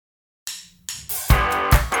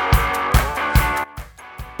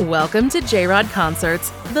Welcome to J-Rod Concerts,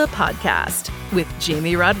 the podcast, with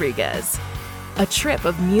Jamie Rodriguez. A trip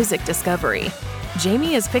of music discovery.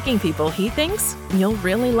 Jamie is picking people he thinks you'll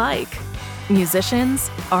really like. Musicians,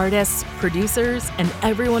 artists, producers, and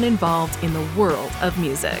everyone involved in the world of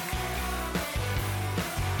music.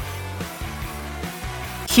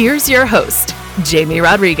 Here's your host, Jamie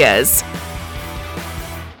Rodriguez.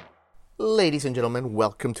 Ladies and gentlemen,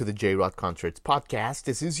 welcome to the J-Rod Concerts podcast.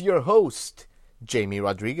 This is your host, Jamie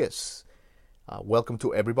Rodriguez. Welcome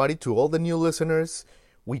to everybody, to all the new listeners.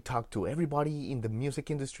 We talk to everybody in the music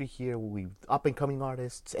industry here. We up-and-coming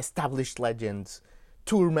artists, established legends,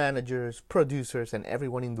 tour managers, producers, and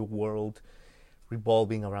everyone in the world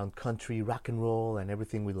revolving around country, rock and roll, and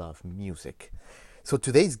everything we love, music. So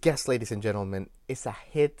today's guest, ladies and gentlemen, is a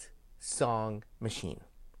hit song machine.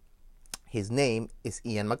 His name is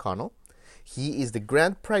Ian McConnell. He is the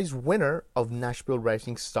grand prize winner of Nashville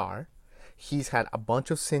Rising Star. He's had a bunch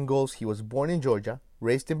of singles. He was born in Georgia,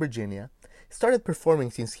 raised in Virginia, started performing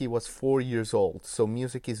since he was 4 years old. So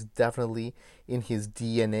music is definitely in his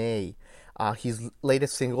DNA. His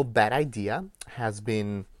latest single, Bad Idea, has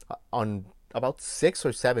been on about 6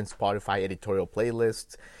 or 7 Spotify editorial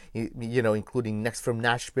playlists, including Next from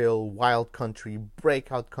Nashville, Wild Country,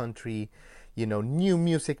 Breakout Country, New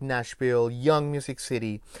Music Nashville, Young Music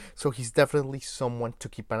City. So he's definitely someone to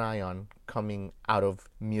keep an eye on coming out of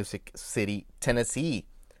Music City, Tennessee.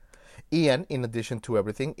 Ian, in addition to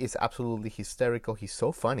everything, is absolutely hysterical. He's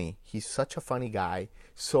so funny. He's such a funny guy.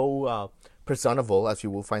 So personable, as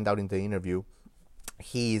you will find out in the interview.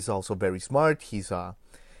 He is also very smart.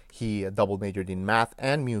 He double majored in math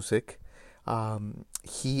and music.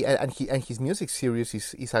 His music series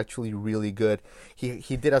is actually really good.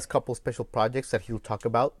 He did a couple special projects that he'll talk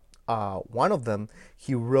about. One of them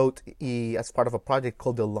he wrote as part of a project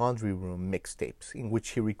called the Laundry Room Mixtapes, in which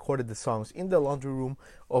he recorded the songs in the laundry room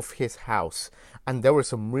of his house. And there were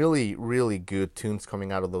some really, really good tunes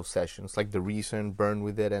coming out of those sessions, like The Reason, Burn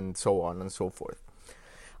With It, and so on and so forth.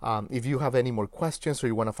 If you have any more questions or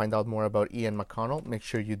you want to find out more about Ian McConnell, make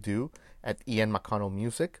sure you do at Ian McConnell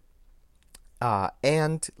Music.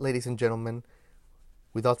 And ladies and gentlemen,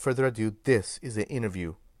 without further ado, this is the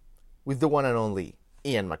interview with the one and only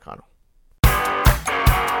Ian McConnell.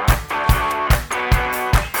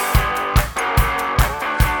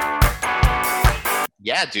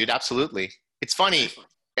 Yeah, dude, absolutely. It's funny.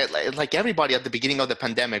 Like everybody at the beginning of the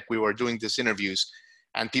pandemic, we were doing these interviews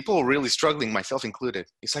and people were really struggling, myself included.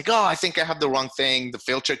 It's like, oh, I think I have the wrong thing. The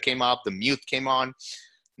filter came up, the mute came on.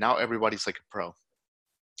 Now everybody's like a pro.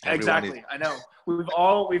 Exactly. I know. We've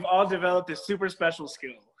all developed this super special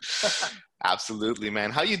skill. Absolutely, man.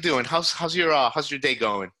 How you doing? How's your day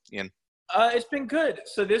going, Ian? It's been good.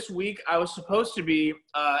 So this week I was supposed to be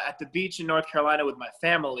at the beach in North Carolina with my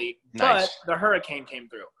family, Nice. but the hurricane came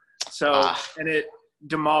through. So and it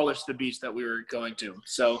demolished the beach that we were going to.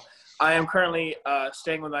 So I am currently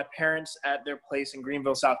staying with my parents at their place in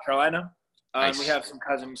Greenville, South Carolina. Nice. And we have some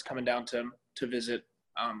cousins coming down to visit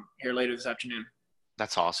here later this afternoon.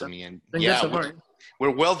 That's awesome, Ian. Yeah, we're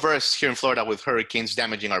well versed here in Florida with hurricanes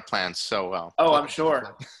damaging our plants. So I'm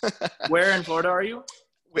sure. Where in Florida are you?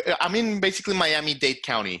 I'm in basically Miami-Dade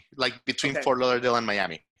County, like between Fort Lauderdale and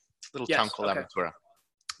Miami. It's a little town called Aventura.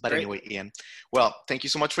 But Great. Anyway, Ian, well, thank you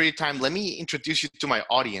so much for your time. Let me introduce you to my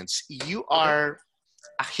audience. You are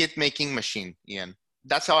a hit-making machine, Ian.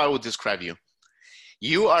 That's how I would describe you.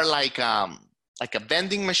 You are like a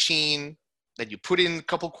vending machine that you put in a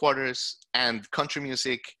couple quarters and country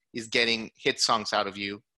music is getting hit songs out of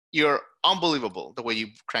you. You're unbelievable the way you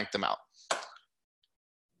crank them out.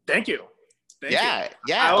 Thank you. Thank you.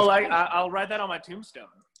 Yeah. I'll write that on my tombstone.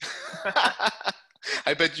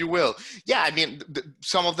 I bet you will. Yeah, I mean,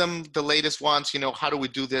 some of them, the latest ones, How Do We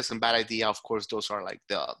Do This and Bad Idea, of course, those are like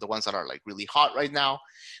the ones that are like really hot right now.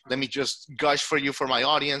 Let me just gush for you for my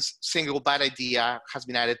audience. Single Bad Idea has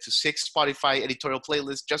been added to 6 Spotify editorial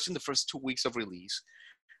playlists just in the first 2 weeks of release,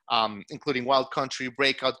 including Wild Country,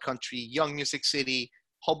 Breakout Country, Young Music City,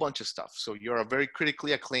 whole bunch of stuff. So you're a very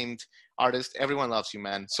critically acclaimed artist. Everyone loves you,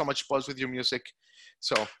 man. So much buzz with your music.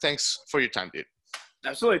 So thanks for your time, dude.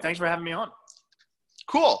 Absolutely. Thanks for having me on.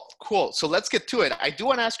 Cool. So let's get to it. I do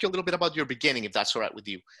want to ask you a little bit about your beginning, if that's all right with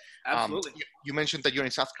you. Absolutely. You mentioned that you're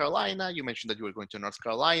in South Carolina. You mentioned that you were going to North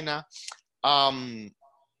Carolina.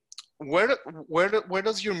 Where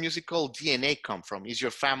does your musical DNA come from? Is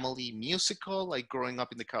your family musical, like growing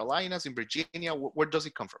up in the Carolinas, in Virginia? Where does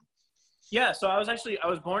it come from? Yeah, so I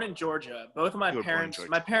was born in Georgia. Both of my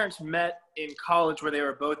parents met in college where they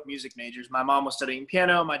were both music majors. My mom was studying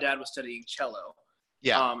piano. My dad was studying cello.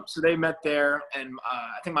 Yeah. So they met there, and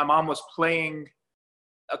I think my mom was playing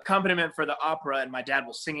accompaniment for the opera, and my dad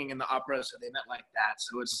was singing in the opera, so they met like that.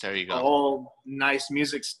 So it's There you a go. whole nice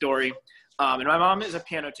music story. And my mom is a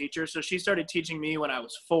piano teacher, so she started teaching me when I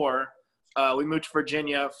was 4. We moved to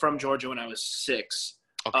Virginia from Georgia when I was 6.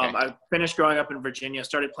 Okay. I finished growing up in Virginia,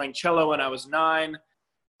 started playing cello when I was 9.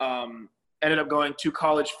 Ended up going to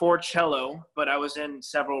college for cello, but I was in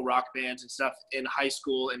several rock bands and stuff in high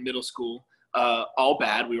school and middle school. All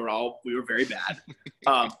bad. We were very bad.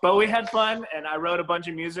 But we had fun, and I wrote a bunch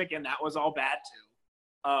of music, and that was all bad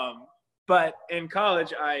too. But in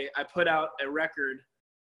college, I put out a record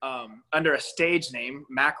under a stage name,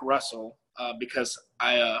 Mac Russell, because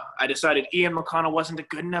I decided Ian McConnell wasn't a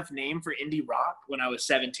good enough name for indie rock when I was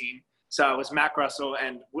 17. So I was Mac Russell,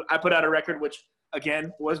 and I put out a record which,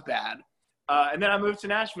 again, was bad. And then I moved to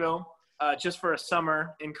Nashville just for a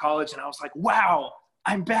summer in college, and I was like, wow,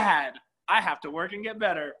 I'm bad. I have to work and get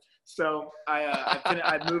better. So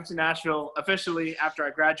I moved to Nashville officially after I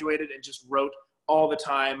graduated and just wrote all the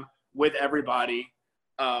time with everybody.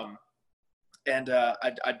 I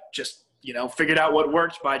just, figured out what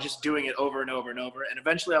worked by just doing it over and over and over. And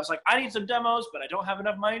eventually I was like, I need some demos, but I don't have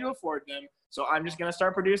enough money to afford them. So I'm just going to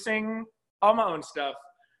start producing all my own stuff.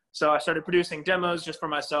 So I started producing demos just for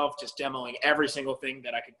myself, just demoing every single thing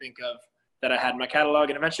that I could think of that I had in my catalog.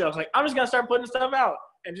 And eventually I was like, I'm just going to start putting stuff out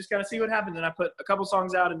and just kind of see what happens. And I put a couple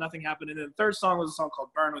songs out and nothing happened. And then the third song was a song called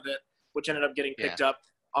Burn With It, which ended up getting picked up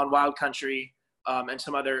on Wild Country and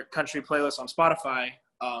some other country playlists on Spotify.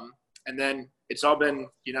 And then it's all been,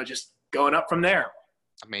 just going up from there.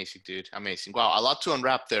 Amazing, dude. Amazing. Wow. A lot to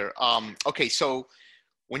unwrap there. Okay. So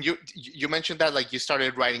when you mentioned that, like, you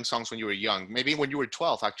started writing songs when you were young, maybe when you were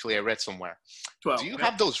 12, actually, I read somewhere. 12. Do you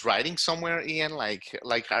have those writings somewhere, Ian? Like,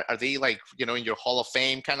 are they like, in your Hall of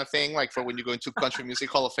Fame kind of thing? Like for when you go into Country Music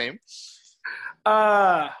Hall of Fame?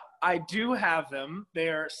 I do have them.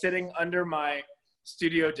 They're sitting under my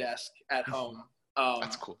studio desk at home.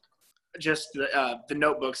 That's cool. Just the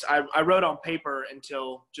notebooks. I wrote on paper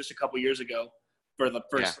until just a couple years ago for the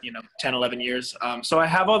first, 10, 11 years. So I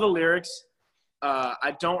have all the lyrics.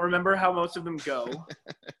 I don't remember how most of them go.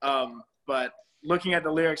 But looking at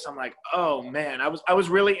the lyrics, I'm like, oh man, I was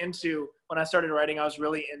really into, when I started writing, I was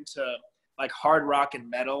really into like hard rock and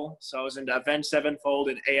metal. So I was into Avenged Sevenfold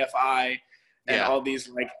and AFI and all these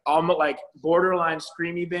like almost like borderline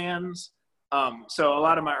screamy bands. So a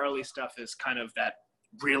lot of my early stuff is kind of that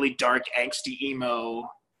really dark, angsty emo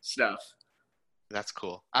stuff. That's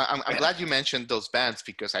cool. I'm glad you mentioned those bands,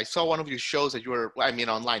 because I saw one of your shows that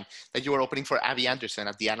online, that you were opening for Abby Anderson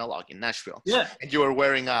at the Analog in Nashville. Yeah. And you were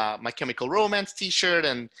wearing a My Chemical Romance t-shirt.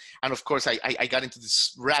 And of course, I got into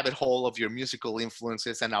this rabbit hole of your musical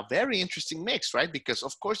influences, and a very interesting mix, right? Because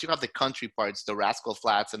of course you have the country parts, the Rascal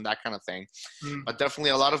Flatts and that kind of thing. But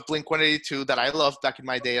definitely a lot of Blink-182 that I loved back in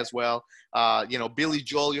my day as well. Billy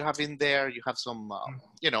Joel you have in there. You have some,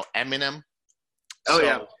 Eminem.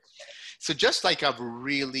 So just like a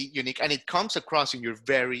really unique, and it comes across in your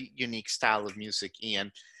very unique style of music,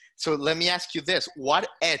 Ian. So let me ask you this. What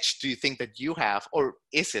edge do you think that you have, or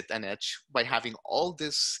is it an edge, by having all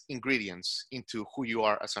these ingredients into who you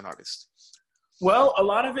are as an artist? Well, a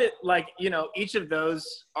lot of it, each of those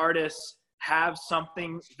artists have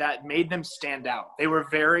something that made them stand out.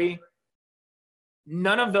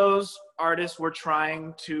 None of those artists were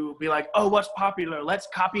trying to be like, oh, what's popular? Let's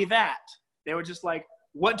copy that. They were just like,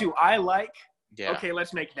 what do I like? Yeah. Okay,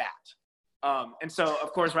 let's make that. And so,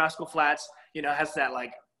 of course, Rascal Flatts, has that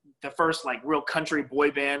like the first like real country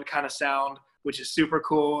boy band kind of sound, which is super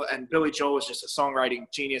cool. And Billy Joel is just a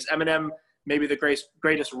songwriting genius. Eminem, maybe the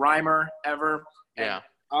greatest rhymer ever. Yeah. And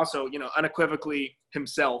also, unequivocally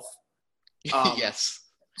himself. Yes.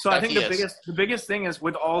 So I think the biggest thing is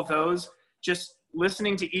with all those, just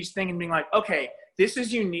listening to each thing and being like, okay, this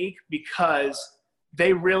is unique because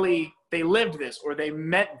they lived this, or they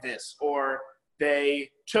meant this, or they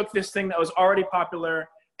took this thing that was already popular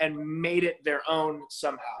and made it their own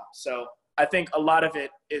somehow. So I think a lot of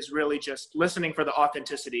it is really just listening for the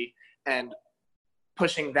authenticity and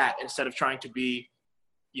pushing that instead of trying to be,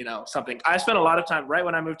 something. I spent a lot of time right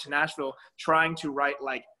when I moved to Nashville trying to write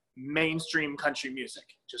like mainstream country music.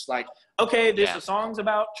 Just like, okay, this is songs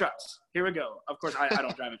about trucks. Here we go. Of course, I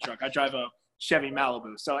don't drive a truck. I drive a Chevy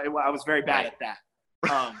Malibu. So I was very bad at that.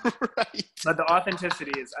 Right. But the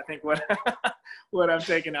authenticity is, I think, what I've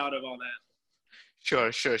taken out of all that.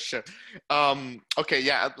 Sure. Okay,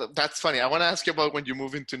 yeah, that's funny. I want to ask you about when you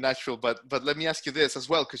move into Nashville, but let me ask you this as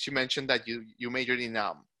well, because you mentioned that you majored in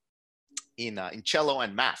cello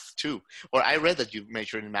and math too, or I read that you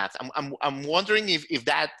majored in math. I'm wondering if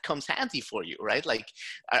that comes handy for you, right? Like,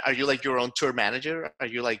 are you like your own tour manager? Are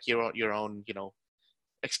you like your own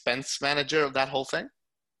expense manager of that whole thing?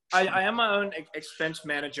 I am my own expense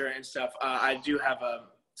manager and stuff. I do have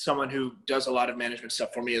someone who does a lot of management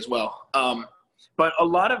stuff for me as well. But a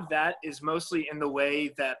lot of that is mostly in the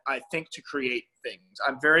way that I think to create things.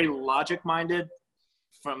 I'm very logic-minded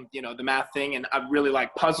from, the math thing, and I really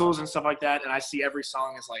like puzzles and stuff like that. And I see every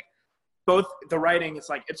song as like both the writing, it's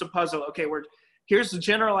like it's a puzzle. Okay, here's the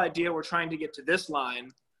general idea. We're trying to get to this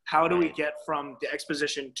line. How do we get from the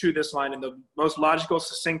exposition to this line in the most logical,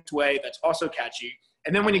 succinct way that's also catchy?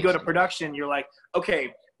 And then when you go to production, you're like,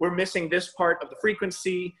 okay, we're missing this part of the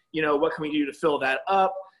frequency. What can we do to fill that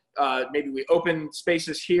up? Maybe we open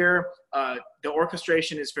spaces here. The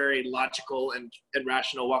orchestration is very logical and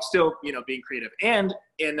rational while still, being creative. And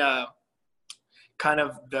in kind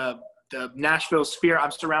of the Nashville sphere,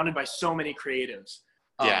 I'm surrounded by so many creatives,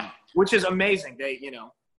 which is amazing.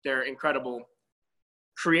 They're incredible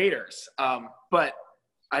creators. But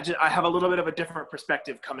I have a little bit of a different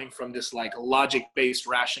perspective coming from this like logic-based,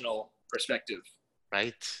 rational perspective.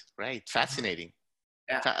 Right. Fascinating.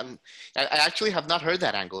 Yeah. I actually have not heard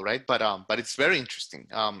that angle, right? But it's very interesting.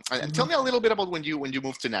 And tell me a little bit about when you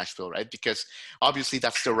moved to Nashville, right? Because obviously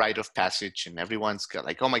that's the rite of passage, and everyone's got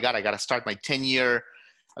like, oh my God, I got to start my 10-year.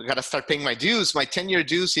 I got to start paying my 10-year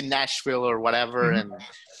dues in Nashville or whatever. And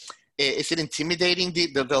is it intimidating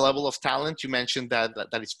the level of talent? You mentioned that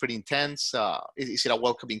it's pretty intense. Is it a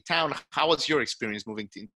welcoming town? How was your experience moving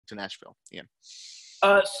to Nashville? Yeah.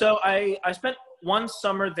 So I spent one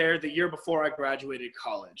summer there the year before I graduated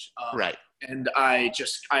college. Right. And I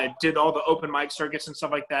did all the open mic circuits and stuff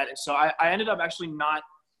like that. And so I ended up actually not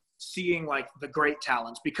seeing like the great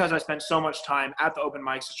talents because I spent so much time at the open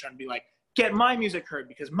mics just trying to be like, get my music heard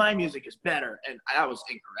because my music is better. And that was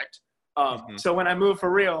incorrect. So when I moved for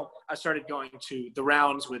real, I started going to the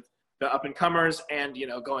rounds with the up and comers and,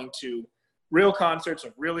 going to real concerts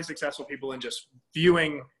of really successful people and just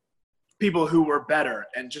viewing people who were better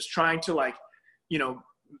and just trying to like,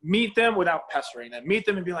 meet them without pestering them, meet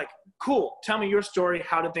them and be like, cool, tell me your story.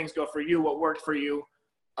 How did things go for you? What worked for you?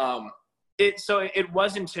 It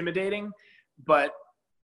was intimidating, but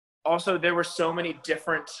also there were so many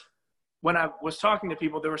different, when I was talking to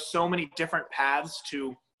people, there were so many different paths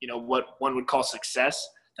to, what one would call success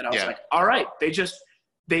that I was like, all right,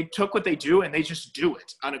 they took what they do and they just do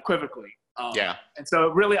it unequivocally. And so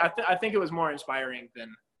really, I think it was more inspiring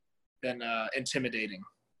than intimidating.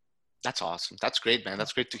 That's awesome. That's great, man.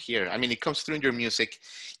 That's great to hear. I mean, it comes through in your music.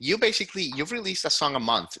 You've released a song a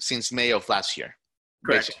month since May of last year.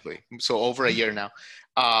 Correct. Basically. So over a year now.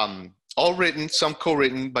 All written, some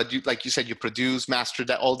co-written, but like you said, you produce, master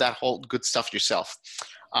all that whole good stuff yourself.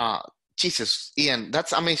 Jesus, Ian,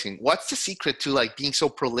 that's amazing. What's the secret to like being so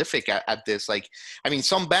prolific at this? Like, I mean,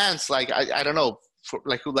 some bands, like, I don't know,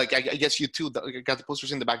 I guess you too, got the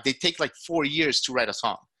posters in the back. They take like 4 years to write a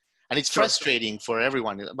song. And it's frustrating for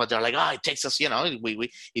everyone, but they're like, it takes us,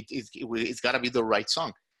 it's got to be the right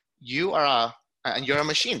song. You're a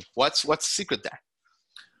machine. What's the secret there?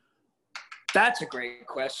 That's a great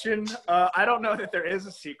question. I don't know that there is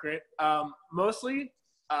a secret. Mostly,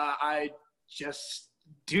 I just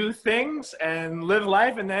do things and live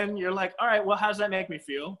life, and then you're like, all right, well, how does that make me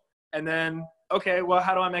feel? And then, okay, well,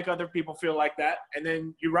 how do I make other people feel like that? And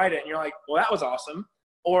then you write it, and you're like, well, that was awesome.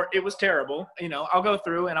 Or it was terrible. I'll go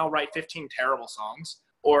through and I'll write 15 terrible songs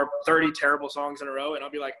or 30 terrible songs in a row. And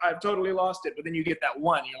I'll be like, I've totally lost it. But then you get that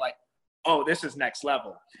one, and you're like, oh, this is next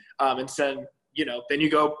level. And then,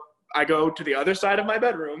 I go to the other side of my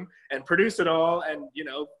bedroom and produce it all and,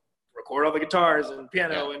 record all the guitars and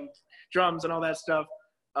piano and drums and all that stuff.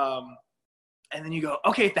 And then you go,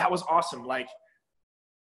 okay, that was awesome. Like,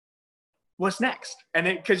 what's next? And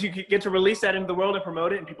then, because you get to release that into the world and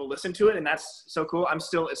promote it and people listen to it. And that's so cool.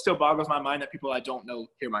 It still boggles my mind that people I don't know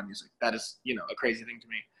hear my music. That is, a crazy thing to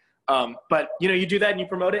me. But, you do that and you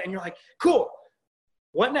promote it and you're like, cool,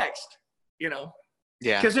 what next?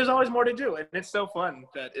 Because there's always more to do. And it's so fun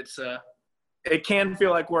that it can feel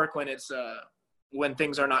like work when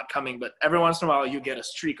things are not coming. But every once in a while you get a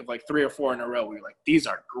streak of like 3 or 4 in a row where you're like, these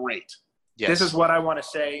are great. Yes. This is what I want to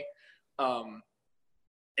say.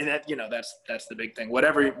 And that, that's the big thing.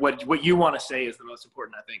 What you want to say is the most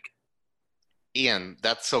important, I think. Ian,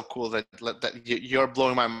 that's so cool that you're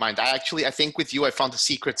blowing my mind. I think with you, I found the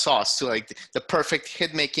secret sauce to like the perfect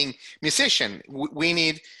hit making musician. We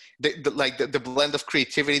need the blend of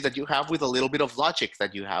creativity that you have with a little bit of logic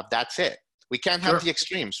that you have. That's it. We can't have the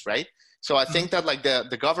extremes, right? So I think that like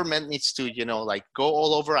the government needs to, go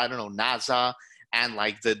all over, I don't know, NASA and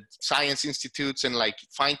like the science institutes and like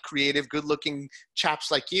find creative, good looking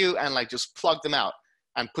chaps like you and like just plug them out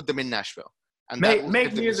and put them in Nashville. And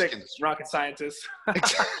make music, rocket scientists.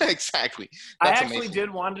 Exactly. I actually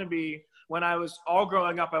did want to be when I was all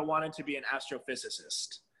growing up, I wanted to be an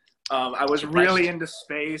astrophysicist. I was really into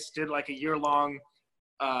space, did like a year-long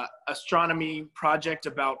astronomy project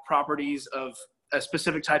about properties of a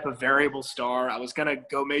specific type of variable star. I was going to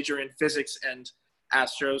go major in physics and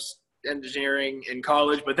engineering in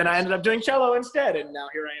college, but then I ended up doing cello instead, and now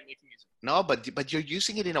here I am making music. No, but you're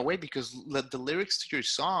using it in a way because the lyrics to your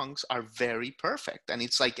songs are very perfect. And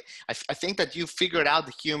it's like, I think that you figured out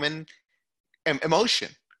the human emotion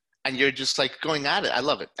and you're just like going at it. I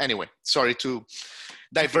love it. Anyway, sorry to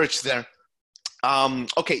diverge there.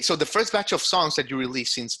 Okay, so the first batch of songs that you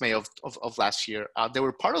released since May of last year, they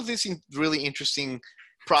were part of this really interesting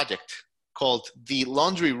project called the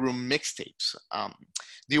Laundry Room Mixtapes.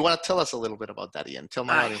 Do you want to tell us a little bit about that, Ian? Tell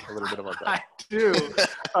my audience a little bit about that. I do.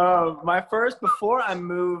 Before I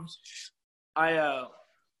moved,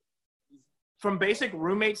 from basic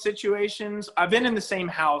roommate situations, I've been in the same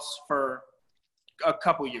house for a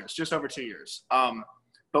couple years, just over 2 years.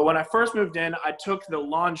 But when I first moved in, I took the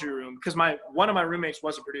laundry room because one of my roommates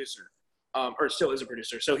was a producer, or still is a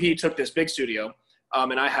producer. So he took this big studio,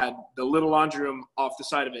 and I had the little laundry room off the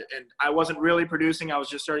side of it. And I wasn't really producing. I was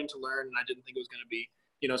just starting to learn, and I didn't think it was going to be,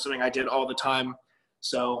 something I did all the time.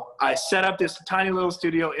 So I set up this tiny little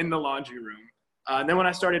studio in the laundry room. And then when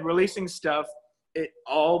I started releasing stuff,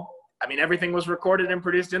 everything was recorded and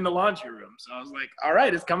produced in the laundry room. So I was like, all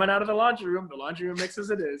right, it's coming out of the laundry room. The laundry room mix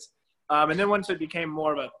as it is. And then once it became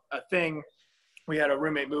more of a thing, we had a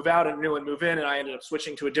roommate move out and a new one move in, and I ended up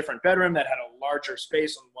switching to a different bedroom that had a larger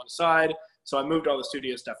space on one side. So I moved all the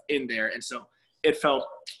studio stuff in there. And so it felt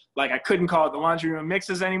like I couldn't call it the laundry room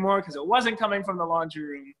mixes anymore because it wasn't coming from the laundry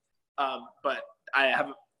room. But I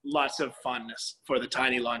have lots of fondness for the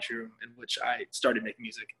tiny laundry room in which I started making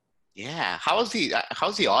music. Yeah. How's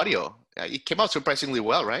the audio? It came out surprisingly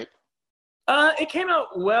well, right? It came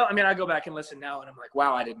out well. I go back and listen now and I'm like,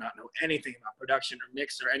 wow, I did not know anything about production or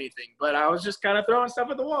mix or anything, but I was just kind of throwing stuff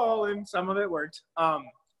at the wall and some of it worked.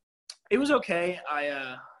 It was okay.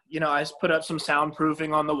 I put up some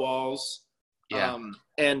soundproofing on the walls,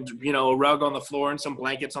 and, a rug on the floor and some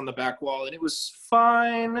blankets on the back wall, and it was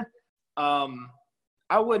fine.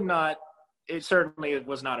 It certainly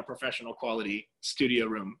was not a professional quality studio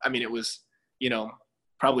room. It was,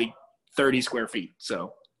 probably 30 square feet.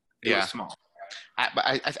 So it was small.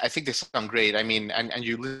 I think they sound great. And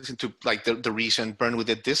you listen to like the recent Burn With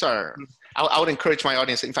It. These are, I would encourage my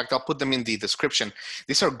audience. In fact, I'll put them in the description.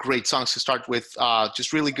 These are great songs to start with,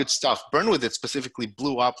 just really good stuff. Burn With It specifically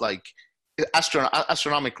blew up like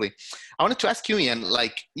astronomically. I wanted to ask you, Ian,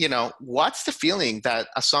 what's the feeling that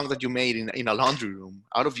a song that you made in a laundry room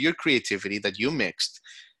out of your creativity that you mixed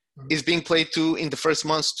is being played to in the first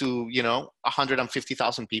months to,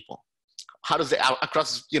 150,000 people? How does it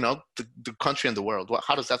across, the country and the world?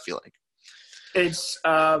 How does that feel like? It's,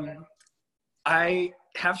 I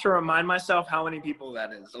have to remind myself how many people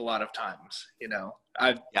that is a lot of times,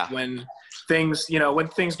 when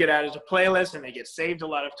things get added to playlists and they get saved a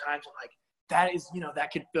lot of times, I'm like, that is,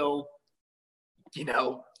 that could fill,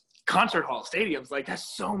 concert hall stadiums. Like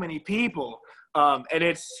that's so many people. And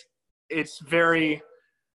it's very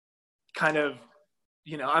kind of,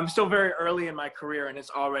 I'm still very early in my career and it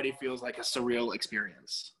already feels like a surreal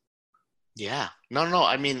experience. Yeah. No.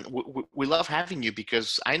 We love having you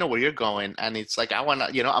because I know where you're going and it's like, I want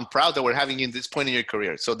to, I'm proud that we're having you in this point in your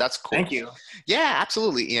career. So that's cool. Thank you. Yeah,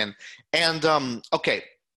 absolutely, Ian. And, okay.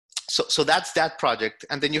 So that's that project.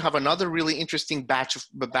 And then you have another really interesting batch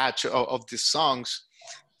of these songs.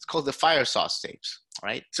 It's called the Fire Sauce tapes,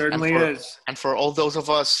 right? Certainly is. And for all those of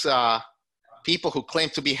us, people who claim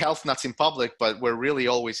to be health nuts in public, but we're really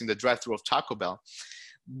always in the drive-thru of Taco Bell.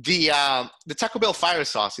 The Taco Bell Fire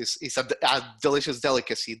Sauce is a delicious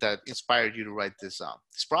delicacy that inspired you to write this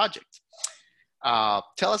project.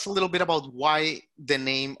 Tell us a little bit about why the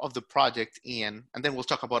name of the project, Ian, and then we'll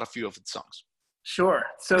talk about a few of the songs. Sure.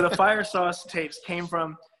 So the Fire Sauce tapes came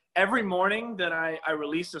from every morning that I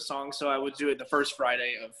released a song. So I would do it the first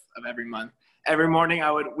Friday of every month. Every morning I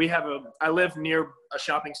live near a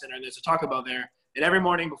shopping center and there's a Taco Bell there. And every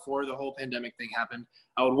morning before the whole pandemic thing happened,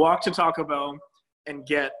 I would walk to Taco Bell and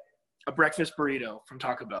get a breakfast burrito from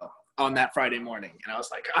Taco Bell on that Friday morning. And I was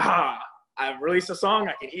like, I've released a song.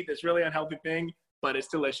 I can eat this really unhealthy thing, but it's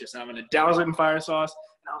delicious. And I'm going to douse it in fire sauce.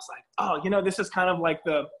 And I was like, this is kind of like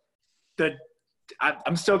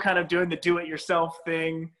I'm still kind of doing the do-it-yourself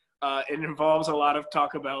thing. It involves a lot of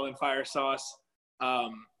Taco Bell and fire sauce.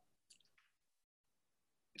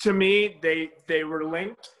 To me, they were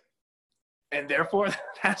linked, and therefore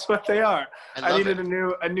that's what they are. I needed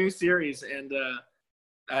a new series, and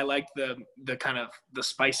I liked the kind of the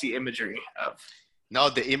spicy imagery of No,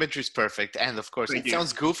 the imagery is perfect, and of course, Thank it you.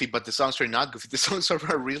 sounds goofy, but the songs are not goofy. The songs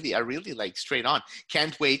are really like straight on.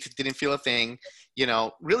 Can't wait. Didn't feel a thing.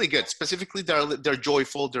 Really good. Specifically, they're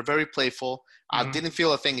joyful. They're very playful. Didn't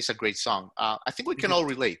feel a thing is a great song. I think we can all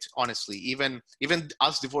relate, honestly. Even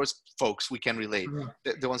us divorced folks, we can relate.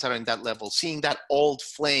 The ones that are in that level, seeing that old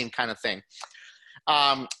flame kind of thing.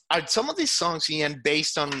 Are some of these songs, Ian,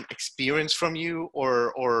 based on experience from you,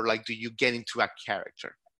 or like, do you get into a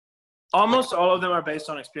character? Almost all of them are based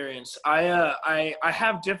on experience. I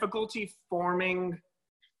have difficulty forming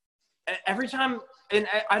every time, and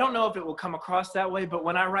I don't know if it will come across that way, but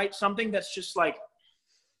when I write something that's just like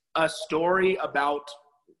a story about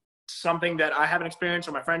something that I haven't experienced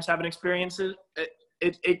or my friends haven't experienced,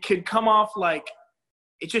 it could come off like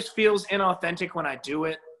it just feels inauthentic when I do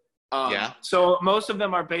it. So most of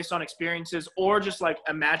them are based on experiences or just like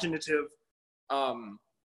imaginative,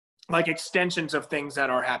 like extensions of things that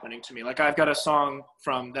are happening to me. Like I've got a song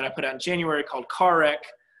that I put out in January called Car Wreck.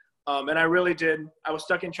 And I was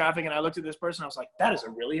stuck in traffic and I looked at this person. I was like, that is a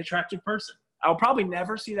really attractive person. I'll probably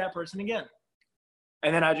never see that person again.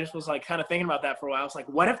 And then I just was like kind of thinking about that for a while. I was like,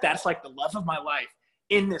 what if that's like the love of my life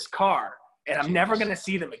in this car and I'm never going to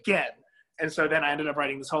see them again? And so then I ended up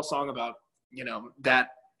writing this whole song about, that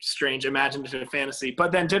strange imaginative fantasy,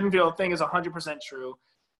 but then Didn't Feel a Thing is 100% true.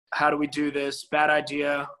 How do we do this? Bad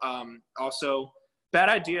Idea. Also, Bad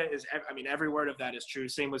Idea is, every word of that is true.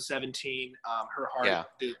 Same with 17, Her Heart,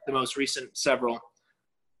 the most recent several.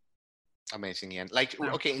 Amazing, Ian. Like,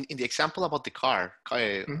 okay, in the example about the car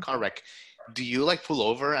wreck, do you like pull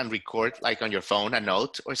over and record like on your phone a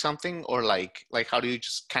note or something? Or like how do you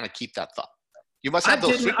just kind of keep that thought? You must have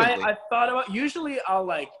those frequently. I thought about, usually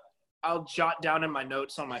I'll jot down in my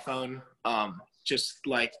notes on my phone, just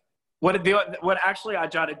like, what actually I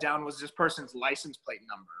jotted down was this person's license plate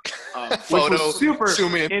number. Photo, which was super.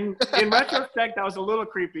 zoom in. In retrospect, that was a little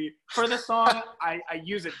creepy. For the song, I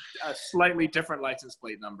use a slightly different license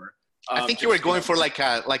plate number. I think you were going for like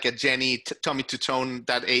a Jenny Tommy Tutone,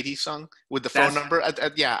 that 80s song with the phone number.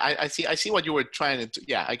 I see what you were trying to do.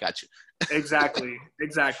 Yeah, I got you.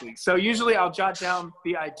 Exactly. So usually I'll jot down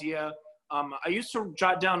the idea. I used to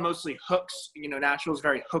jot down mostly hooks. Nashville's a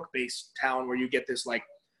very hook-based town where you get this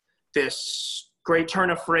great turn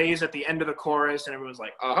of phrase at the end of the chorus and everyone's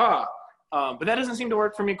like, aha. But that doesn't seem to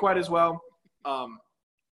work for me quite as well.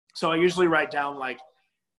 So I usually write down like,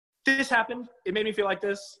 this happened. It made me feel like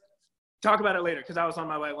this. Talk about it later. Because I was on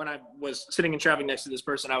my way, when I was sitting in traffic next to this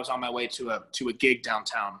person, I was on my way to a gig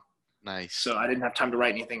downtown. Nice. So I didn't have time to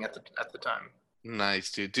write anything at the time.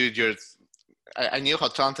 Nice, dude. I knew how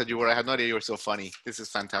talented you were. I had no idea you were so funny. This is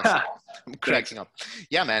fantastic. I'm cracking up.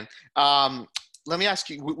 Yeah, man. Let me ask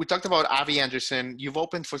you, we talked about Avi Anderson. You've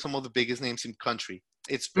opened for some of the biggest names in country.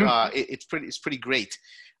 It's pretty great.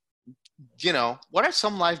 What are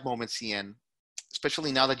some live moments, Ian,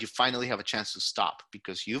 especially now that you finally have a chance to stop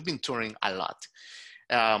because you've been touring a lot,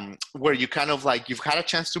 where you kind of like, you've had a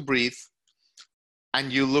chance to breathe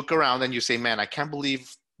and you look around and you say, man, I can't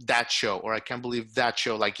believe that show, or I can't believe that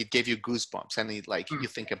show. Like it gave you goosebumps and you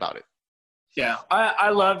think about it. Yeah, I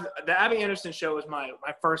love the Abby Anderson show. Was my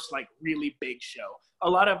first like really big show.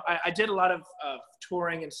 I did a lot of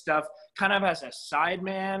touring and stuff kind of as a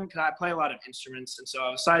sideman because I play a lot of instruments, and so I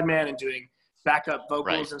was sideman and doing backup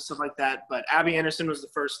vocals and stuff like that. But Abby Anderson was the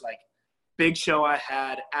first like big show I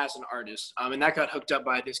had as an artist, and that got hooked up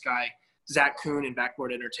by this guy Zach Kuhn and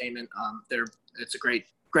Backboard Entertainment. It's a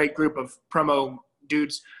great group of promo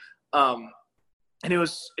dudes, and it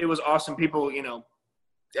was awesome. People,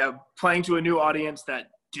 playing to a new audience that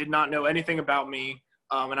did not know anything about me.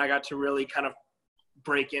 And I got to really kind of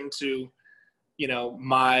break into,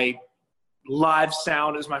 my live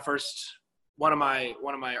sound is one of my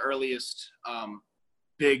earliest,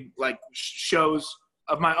 big like shows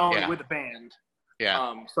of my own with a band.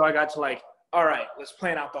 Yeah. So I got to like, all right, let's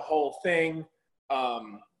plan out the whole thing.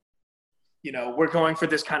 We're going for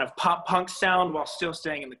this kind of pop punk sound while still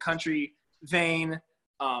staying in the country vein.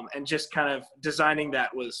 And just kind of designing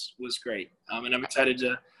that was great. And I'm excited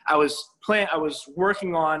I was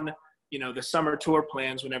working on, the summer tour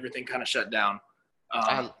plans when everything kind of shut down.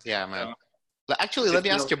 Yeah, man. Actually, let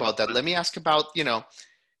me ask you about that. Let me ask about, we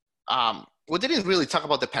didn't really talk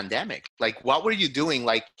about the pandemic. Like, what were you doing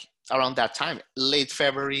like around that time? Late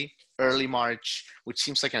February, early March, which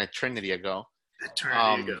seems like an eternity ago.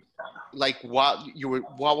 Like what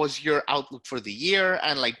was your outlook for the year?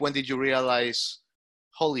 And like, when did you realize,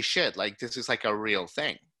 holy shit, like this is like a real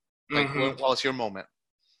thing? Like what was your moment?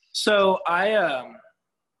 So I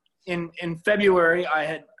in February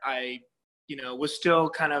I was still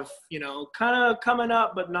kind of coming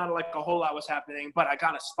up, but not like a whole lot was happening. But I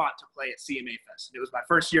got a spot to play at CMA Fest. And it was my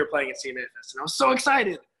first year playing at CMA Fest, and I was so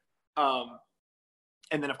excited.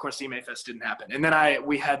 And then, of course, CMA Fest didn't happen. And then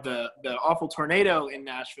we had the awful tornado in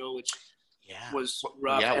Nashville, which was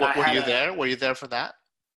rough. Yeah, and were you there? Were you there for that?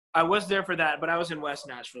 I was there for that, but I was in West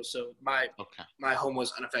Nashville, so my home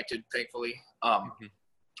was unaffected, thankfully.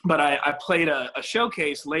 But I played a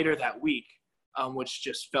showcase later that week, which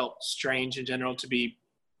just felt strange in general to be,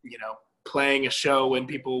 playing a show when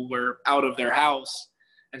people were out of their house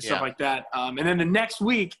and stuff like that. And then the next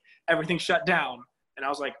week, everything shut down, and I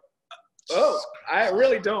was like, oh, I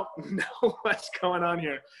really don't know what's going on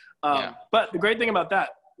here. But the great thing about that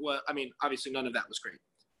was, obviously none of that was great.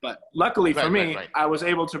 But luckily for me, I was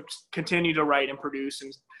able to continue to write and produce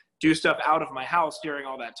and do stuff out of my house during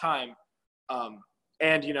all that time.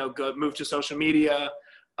 And, move to social media,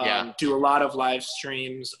 do a lot of live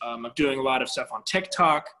streams. I'm doing a lot of stuff on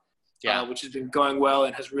TikTok, which has been going well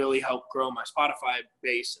and has really helped grow my Spotify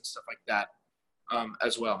base and stuff like that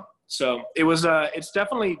as well. So it's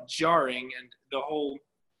definitely jarring, and the whole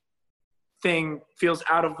thing feels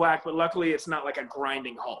out of whack, but luckily it's not like a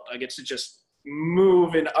grinding halt. I get to just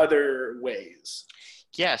move in other ways.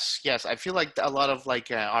 Yes. I feel like a lot of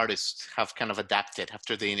artists have kind of adapted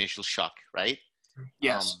after the initial shock, right?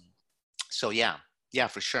 Yes. So yeah,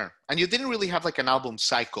 for sure. And you didn't really have an album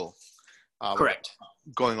cycle. Correct.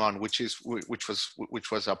 Going on, which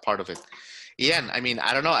was a part of it. Ian,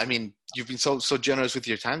 I don't know. You've been so generous with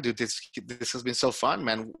your time, dude. This has been so fun,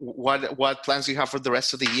 man. What plans do you have for the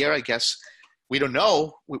rest of the year? I guess we don't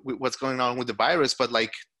know what's going on with the virus, but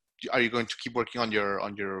are you going to keep working on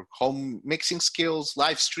your home mixing skills,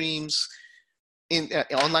 live streams, in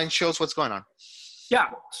online shows? What's going on? Yeah.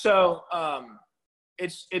 So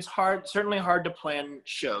it's hard, certainly hard to plan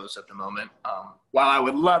shows at the moment. While I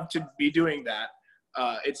would love to be doing that,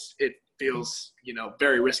 it feels,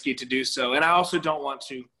 very risky to do so. And I also don't want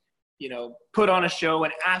to, put on a show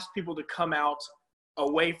and ask people to come out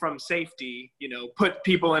away from safety, put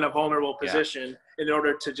people in a vulnerable position in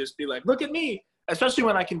order to just be like, look at me, especially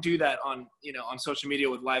when I can do that on social media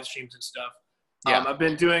with live streams and stuff. I've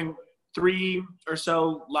been doing 3 or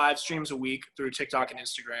so live streams a week through TikTok and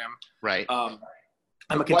Instagram. Right. I'm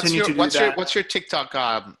gonna continue to do that. What's your TikTok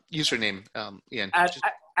username, Ian?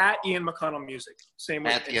 At Ian McConnell Music. Same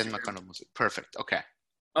with Instagram. Ian McConnell Music. Perfect. Okay.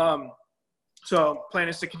 So plan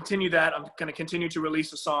is to continue that. I'm going to continue to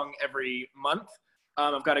release a song every month.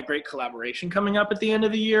 I've got a great collaboration coming up at the end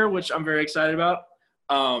of the year, which I'm very excited about.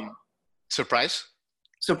 Surprise.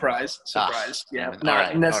 Yeah.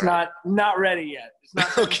 Not ready yet. It's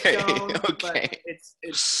not okay. Stone, okay. But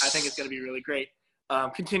I think it's going to be really great.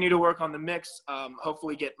 Continue to work on the mix.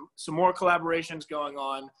 Hopefully get some more collaborations going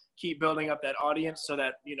on. Keep building up that audience so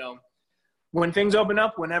that, when things open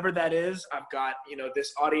up, whenever that is, I've got,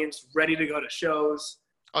 this audience ready to go to shows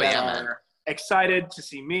are excited to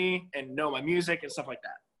see me and know my music and stuff like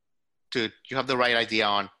that. Dude, you have the right idea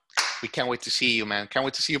on. We can't wait to see you, man. Can't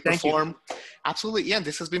wait to see you perform. Thank you. Absolutely. Yeah,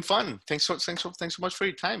 this has been fun. Thanks so much for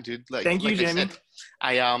your time, dude. Thank you, Jamie.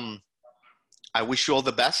 I wish you all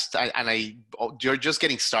the best. You're just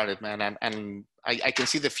getting started, man. And I can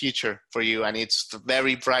see the future for you. And it's a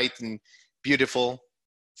very bright and beautiful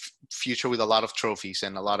future with a lot of trophies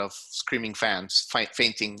and a lot of screaming fans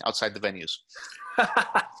fainting outside the venues.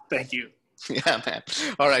 Thank you. Yeah, man.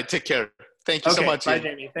 All right. Take care. Thank you so much. Bye,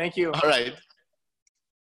 Jamie. Thank you. All right.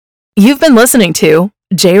 You've been listening to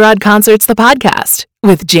J-Rod Concerts, the podcast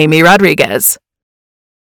with Jamie Rodriguez.